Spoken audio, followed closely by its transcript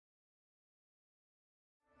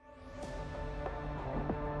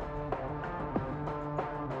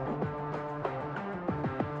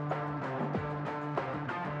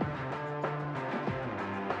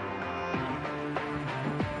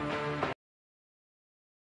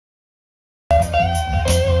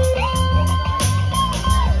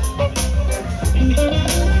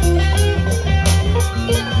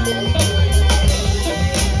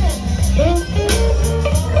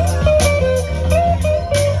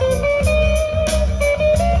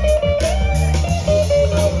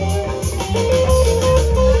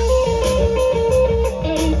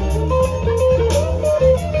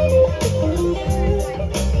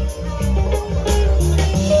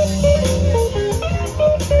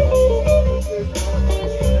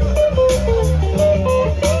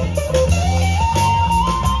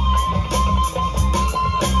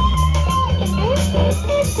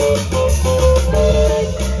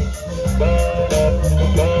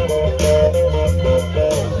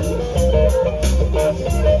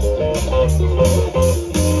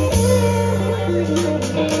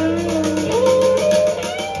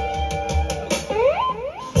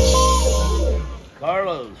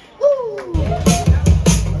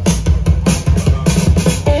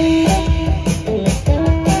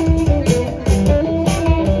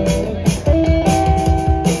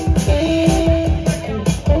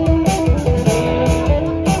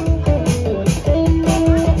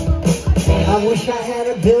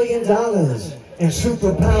And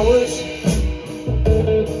superpowers,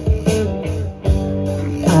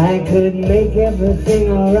 I could make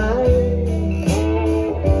everything alright.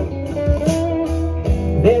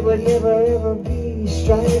 There would never ever be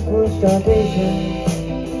strife or starvation.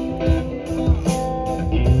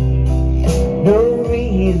 No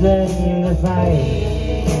reason to fight.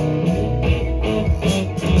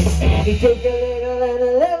 You take a little and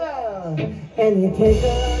a little, and you take a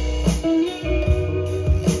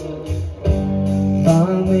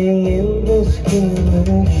bombing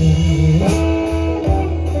indiscriminately.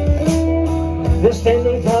 They're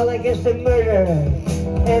standing tall against the murder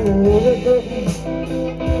and the lunacy.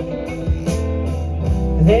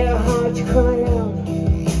 Their hearts cry out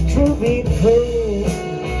to be free.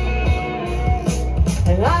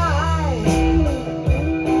 And I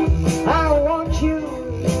want you.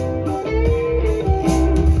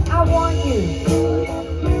 I want you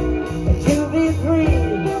to be free.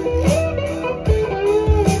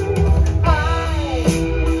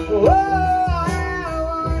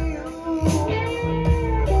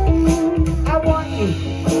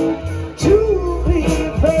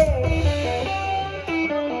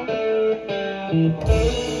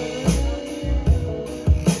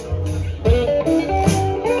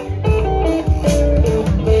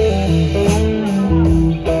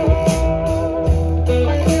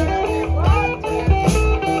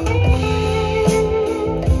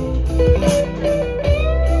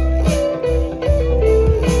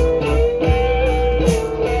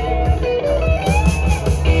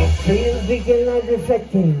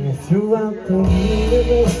 Reflecting throughout the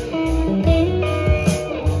universe,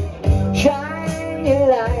 shine your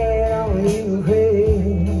light on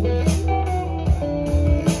Ukraine.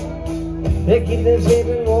 They keep them safe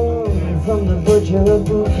and warm from the butcher of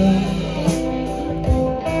Brooklyn.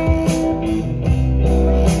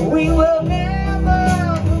 We will never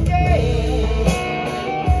forget.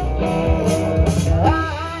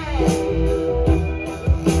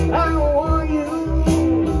 I want you.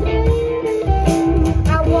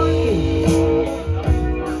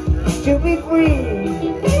 To be free.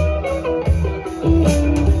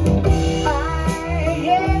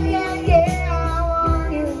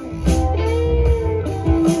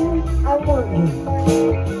 I want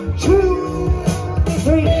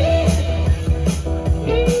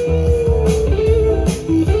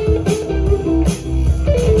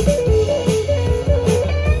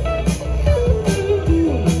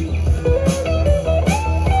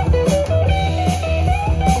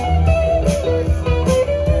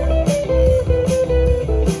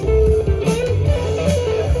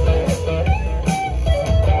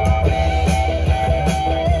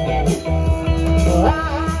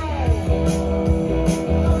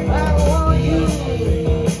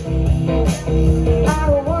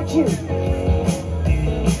you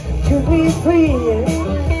to be free.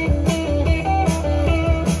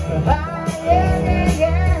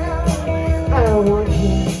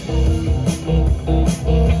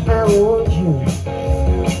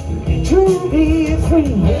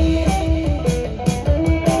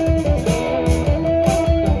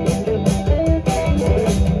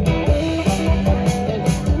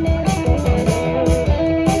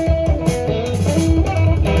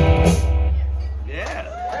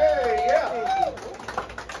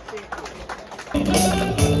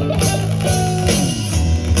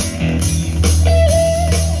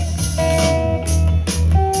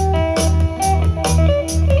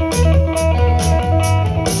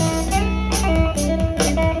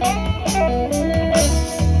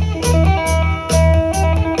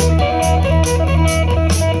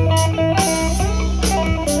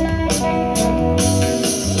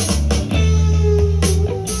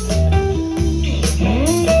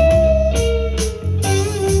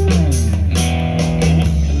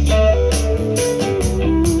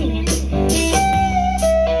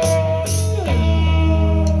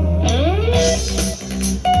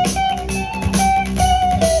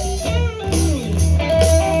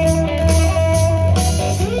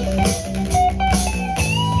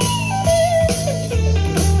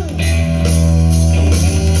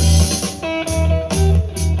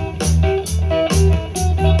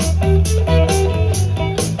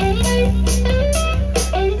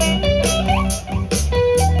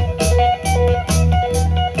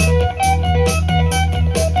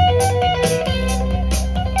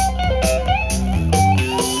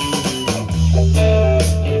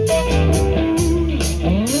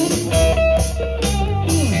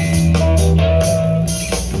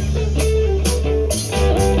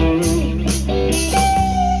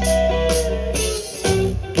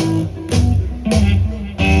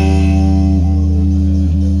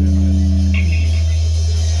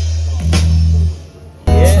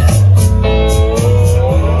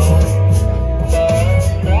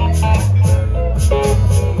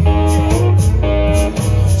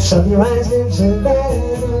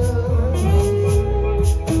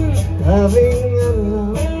 loving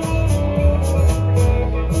alone.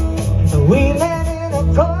 We met in a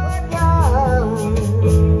courtyard.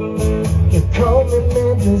 You called me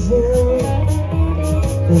Mademoiselle.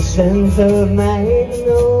 The scent of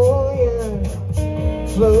magnolia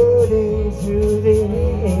floating through the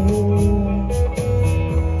air.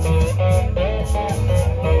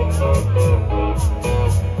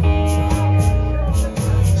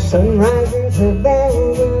 Sunrise in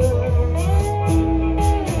Savannah,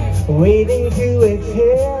 waiting to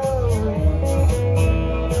exhale.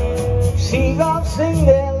 Seagulls sing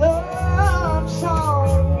their love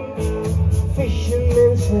song,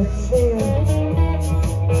 fishermen set sail,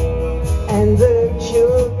 and the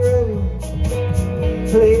children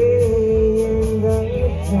play in the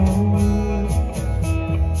sand.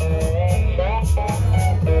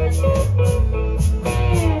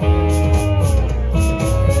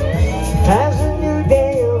 As a new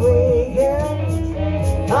day awakens,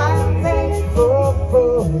 I'm thankful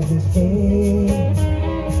for this day.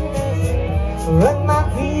 Run my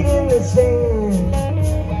feet in the sand,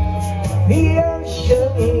 the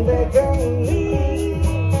ocean beckons me,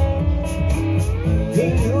 the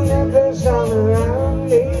universe all around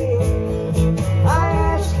me. I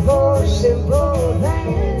ask for simple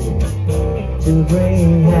things to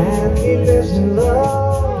bring happiness and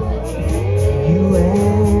love to you and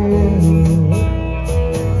me.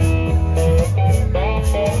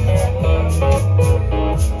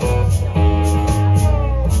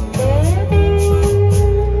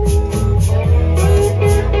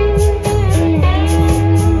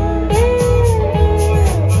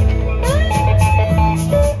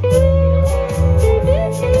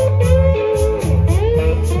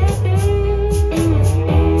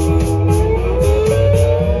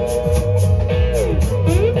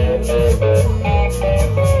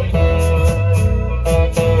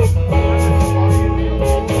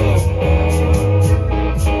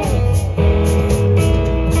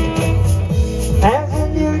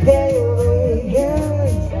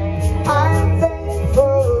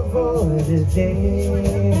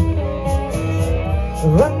 Day.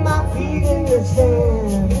 Run my feet in the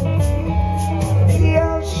sand, the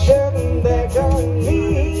ocean beckons me,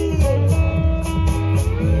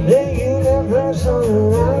 the universe all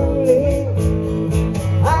around me.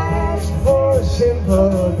 I ask for a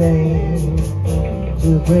simple things to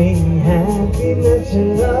bring happiness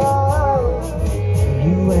and love to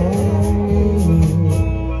you and me.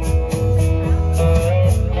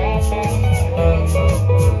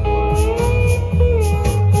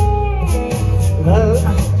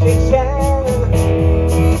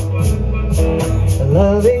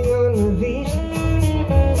 Loving on the beach,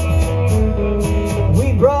 we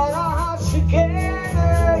brought our hearts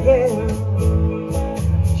together again,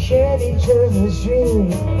 shared each other's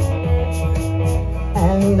dreams,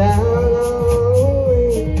 and I'll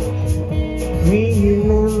always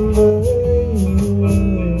remember you.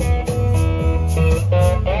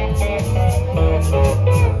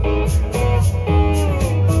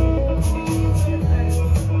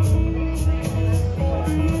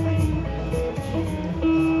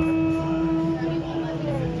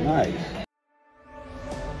 Nice.